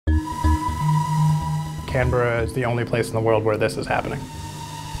Canberra is the only place in the world where this is happening.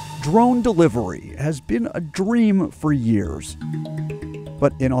 Drone delivery has been a dream for years.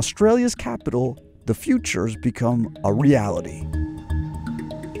 But in Australia's capital, the future's become a reality.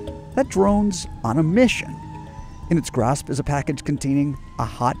 That drone's on a mission. In its grasp is a package containing a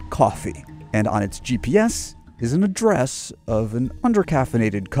hot coffee, and on its GPS is an address of an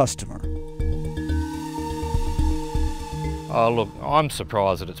undercaffeinated customer. Oh look, I'm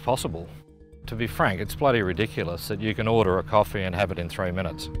surprised that it's possible. To be frank, it's bloody ridiculous that you can order a coffee and have it in 3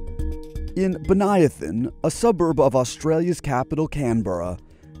 minutes. In Bonython, a suburb of Australia's capital, Canberra,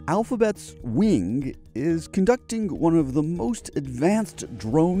 Alphabet's Wing is conducting one of the most advanced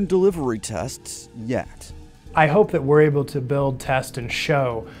drone delivery tests yet. I hope that we're able to build, test, and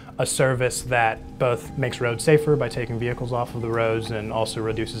show a service that both makes roads safer by taking vehicles off of the roads and also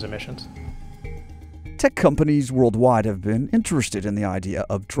reduces emissions. Tech companies worldwide have been interested in the idea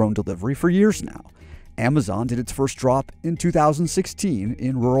of drone delivery for years now. Amazon did its first drop in 2016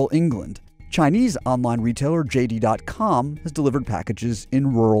 in rural England. Chinese online retailer JD.com has delivered packages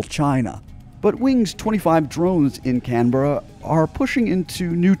in rural China. But Wing's 25 drones in Canberra are pushing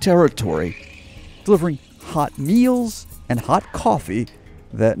into new territory, delivering hot meals and hot coffee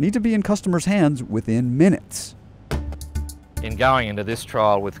that need to be in customers' hands within minutes. In going into this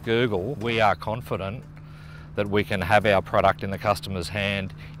trial with Google, we are confident that we can have our product in the customer's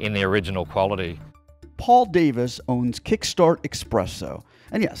hand in the original quality. Paul Davis owns Kickstart Espresso,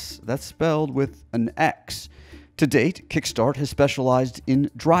 and yes, that's spelled with an X. To date, Kickstart has specialized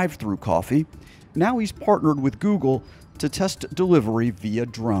in drive-through coffee. Now he's partnered with Google to test delivery via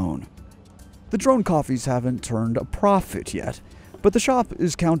drone. The drone coffees haven't turned a profit yet, but the shop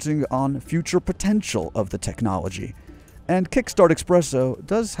is counting on future potential of the technology. And Kickstart Espresso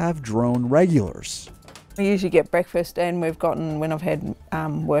does have drone regulars. We usually get breakfast, and we've gotten, when I've had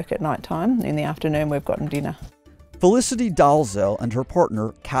work at night time, in the afternoon we've gotten dinner. Felicity Dalzell and her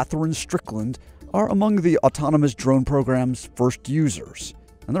partner, Catherine Strickland, are among the autonomous drone program's first users,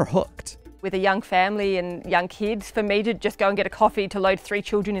 and they're hooked. With a young family and young kids, for me to just go and get a coffee to load 3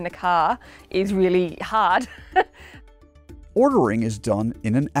 children in the car is really hard. Ordering is done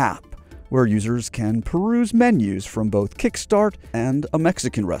in an app, where users can peruse menus from both Kickstart and a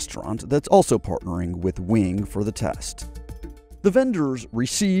Mexican restaurant that's also partnering with Wing for the test. The vendors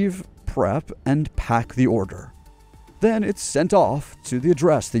receive, prep, and pack the order. Then it's sent off to the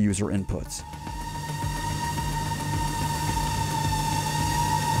address the user inputs.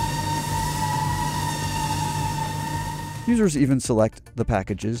 Users even select the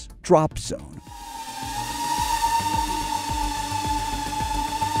package's drop zone.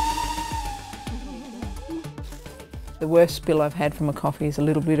 The worst spill I've had from a coffee is a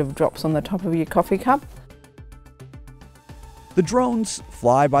little bit of drops on the top of your coffee cup. The drones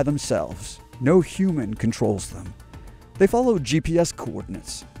fly by themselves. No human controls them. They follow GPS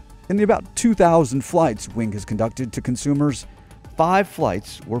coordinates. In the about 2,000 flights Wing has conducted to consumers, 5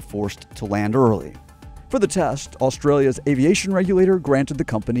 flights were forced to land early. For the test, Australia's aviation regulator granted the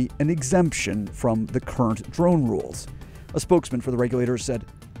company an exemption from the current drone rules. A spokesman for the regulator said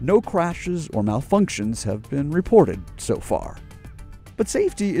no crashes or malfunctions have been reported so far. But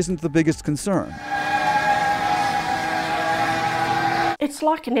safety isn't the biggest concern. It's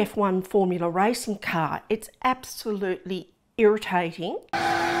like an F1 Formula racing car. It's absolutely irritating.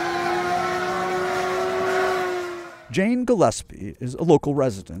 Jane Gillespie is a local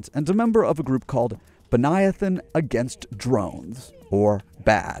resident and a member of a group called Bonython Against Drones, or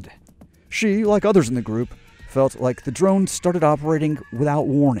BAD. She, like others in the group, felt like the drones started operating without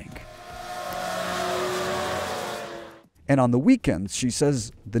warning. And on the weekends, she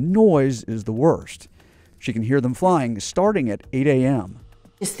says the noise is the worst. She can hear them flying starting at 8 a.m.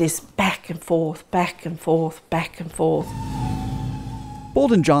 Just this back and forth, back and forth, back and forth.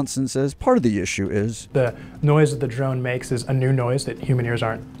 Bolden Johnson says part of the issue is the noise that the drone makes is a new noise that human ears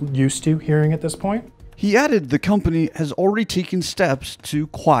aren't used to hearing at this point. He added the company has already taken steps to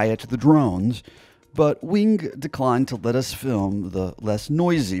quiet the drones, but Wing declined to let us film the less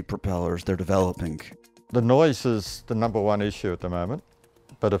noisy propellers they're developing. The noise is the #1 issue at the moment,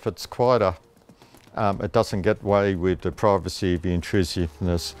 but if it's quieter, it doesn't get away with the privacy, the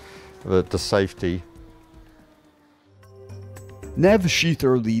intrusiveness, the safety. Nev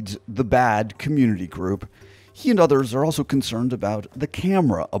Sheether leads the BAD community group. He and others are also concerned about the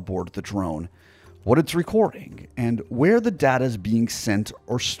camera aboard the drone, what it's recording, and where the data is being sent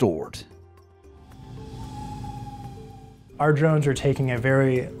or stored. Our drones are taking a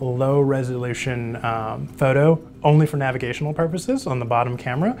very low resolution photo only for navigational purposes on the bottom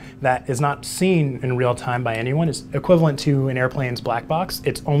camera that is not seen in real time by anyone. It's equivalent to an airplane's black box.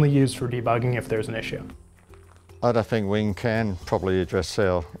 It's only used for debugging if there's an issue. I don't think Wing can probably address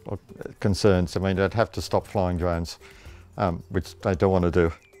our concerns. I mean, they'd have to stop flying drones, which they don't want to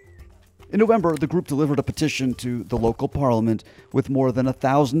do. In November, the group delivered a petition to the local parliament with more than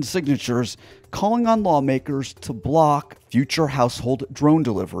 1,000 signatures calling on lawmakers to block future household drone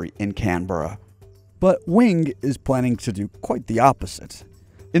delivery in Canberra. But Wing is planning to do quite the opposite.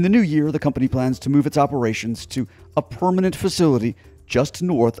 In the new year, the company plans to move its operations to a permanent facility just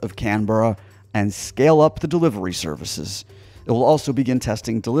north of Canberra and scale up the delivery services. It will also begin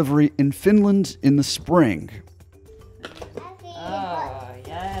testing delivery in Finland in the spring.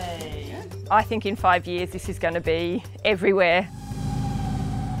 I think in 5 years this is going to be everywhere.